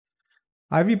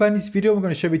Hi everybody, in this video I'm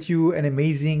going to share with you an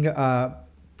amazing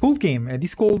pool game. This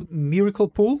is called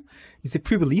MiRacle Pool. It's a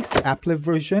pre-released applet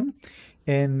version.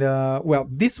 And well,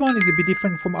 this one is a bit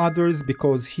different from others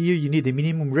because here you need a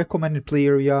minimum recommended play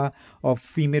area of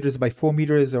 3 meters by 4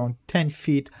 meters, around 10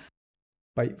 feet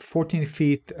by 14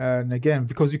 feet. And again,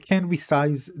 because you can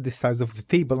resize the size of the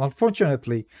table,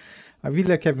 unfortunately, I really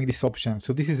like having this option.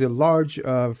 So this is a large,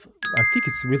 I think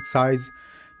it's real size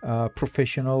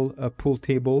professional pool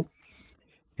table.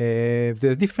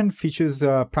 There are different features.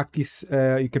 You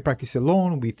can practice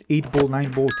alone with 8 ball,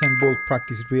 9 ball, 10 ball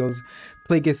practice drills.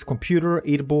 Play against computer,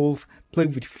 8 ball. Play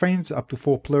with friends, up to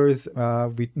 4 players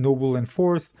with noble and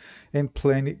forced. And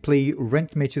play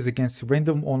ranked matches against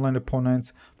random online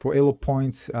opponents for elo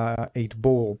points, 8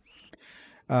 ball.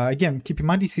 Again, keep in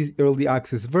mind this is early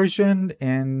access version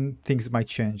and things might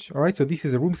change. Alright, so this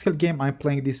is a room scale game. I'm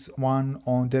playing this one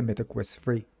on the MetaQuest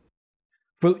 3.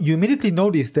 Well, you immediately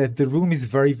notice that the room is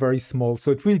very, very small, so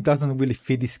it really doesn't really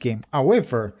fit this game.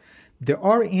 However, there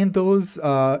are handles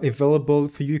available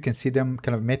for you. You can see them,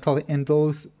 kind of metal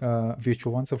handles,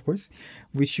 virtual ones, of course,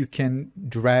 which you can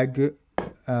drag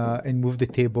and move the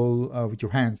table with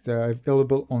your hands. They're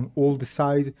available on all the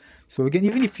sides. So again,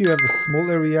 even if you have a small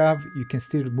area, you can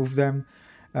still move them.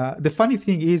 The funny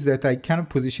thing is that I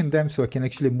cannot position them so I can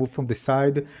actually move from the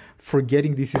side,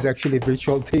 forgetting this is actually a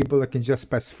virtual table I can just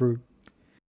pass through.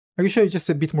 I will show you just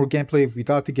a bit more gameplay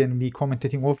without, again, me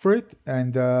commentating over it.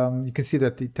 And you can see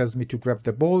that it tells me to grab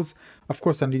the balls. Of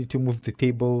course, I need to move the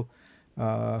table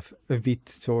a bit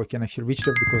so I can actually reach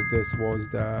them because this was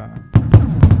the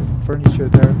furniture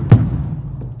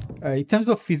there. In terms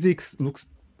of physics, looks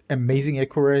amazing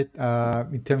accurate.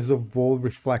 In terms of ball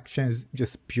reflections,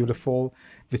 just beautiful.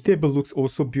 The table looks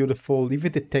also beautiful.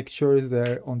 Even the textures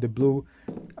there on the blue,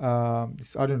 I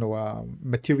don't know,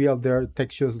 material there,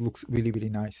 textures looks really, really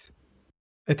nice.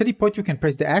 At any point, you can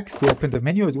press the X to open the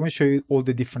menu. I want to show you all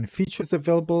the different features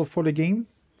available for the game.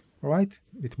 All right,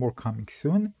 a bit more coming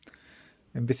soon.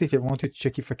 And basically, I want to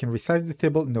check if I can resize the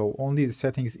table. No, only the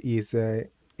settings is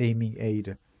aiming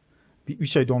aid,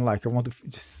 which I don't like. I want to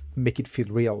just make it feel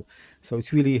real. So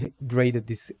it's really great that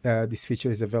this feature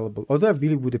is available. Although I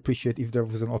really would appreciate if there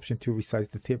was an option to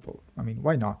resize the table. I mean,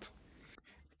 why not?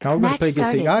 Now we're going to play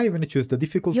against AI. I'm going to choose the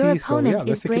difficulty. So yeah,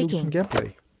 let's take a look at some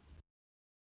gameplay.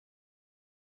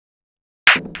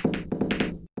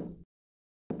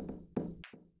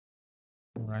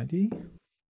 Alrighty.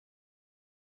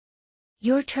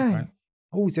 Your turn. Right.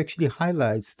 Oh, it actually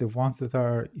highlights the ones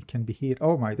that can be hit.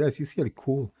 Oh my, this is really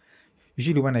cool.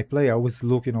 Usually when I play, I always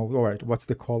look, all right, what's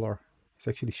the color? It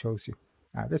actually shows you.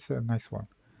 Ah, that's a nice one.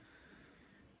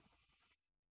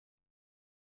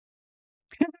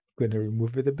 Gonna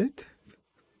remove it a bit.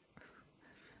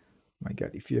 My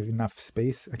God, if you have enough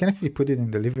space, I can actually put it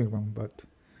in the living room, but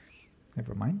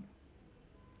never mind.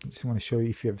 I just want to show you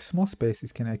if you have small space,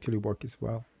 it can actually work as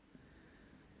well.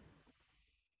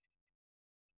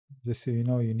 Just so you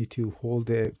know, you need to hold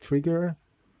the trigger,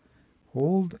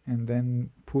 hold, and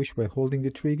then push by holding the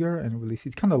trigger and release.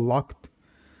 It's kind of locked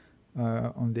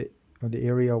on the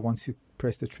area once you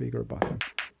press the trigger button,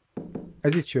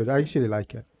 as it should. I actually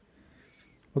like it.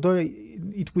 Although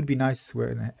it would be nice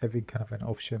when having kind of an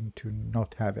option to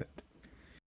not have it.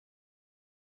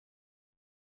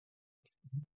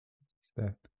 What's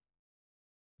that?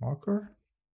 Marker?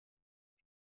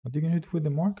 What are you going to do with the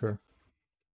marker?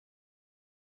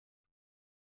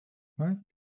 What?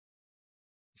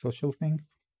 Social thing?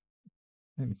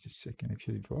 Let me just check. Can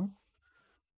actually draw?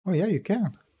 Oh yeah, you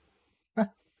can. Ah,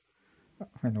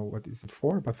 I know what is it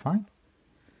for, but fine.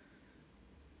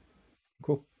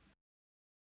 Cool.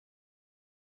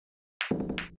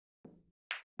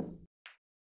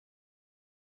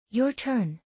 Your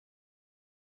turn.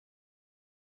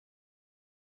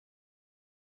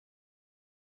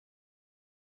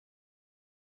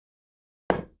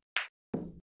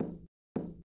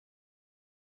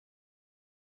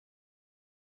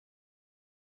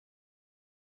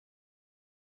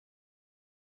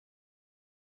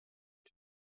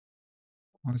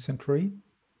 Concentrate.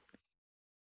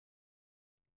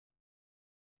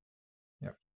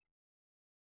 Yep.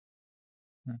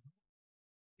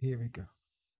 Here we go.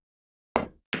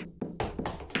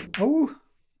 Oh,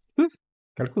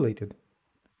 calculated.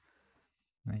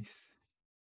 Nice.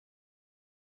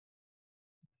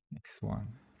 Next one.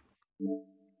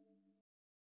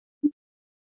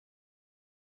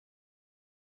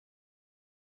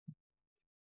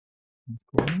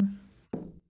 Corner.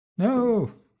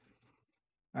 No,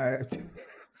 I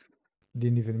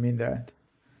didn't even mean that.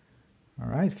 All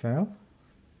right, fail.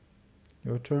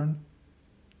 Your turn.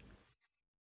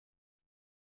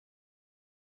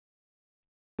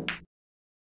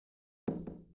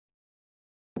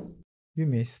 You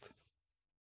missed.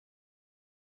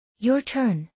 Your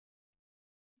turn.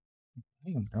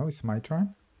 I don't know, it's my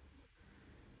turn.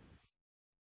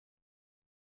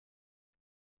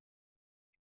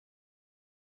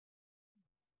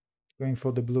 Going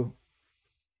for the blue.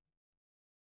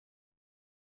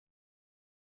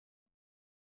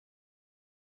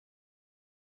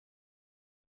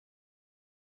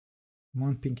 Come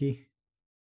on, Pinky.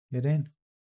 Get in.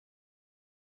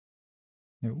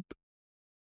 Nope.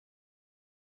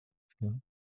 No.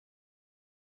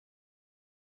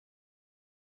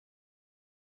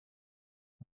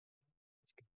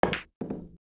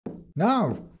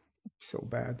 No! So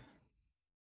bad.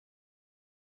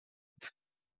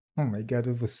 Oh my god,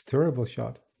 it was a terrible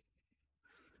shot.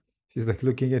 She's like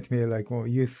looking at me like, oh,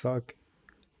 you suck.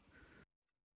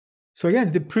 So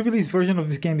again, the pre-release version of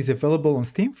this game is available on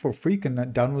Steam for free. You can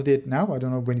download it now. I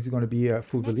don't know when it's going to be a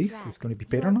full release. If it's going to be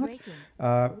paid or not.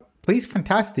 Plays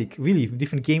fantastic, really.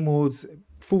 Different game modes,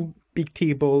 full big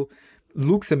table,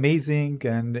 looks amazing,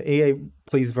 and AI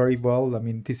plays very well. I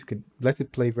mean, this you can let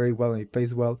it play very well, and it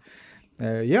plays well.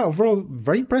 Yeah, overall,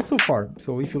 very impressed so far.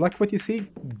 So if you like what you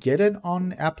see, get it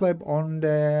on App Lab on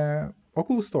the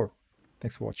Oculus Store.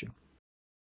 Thanks for watching.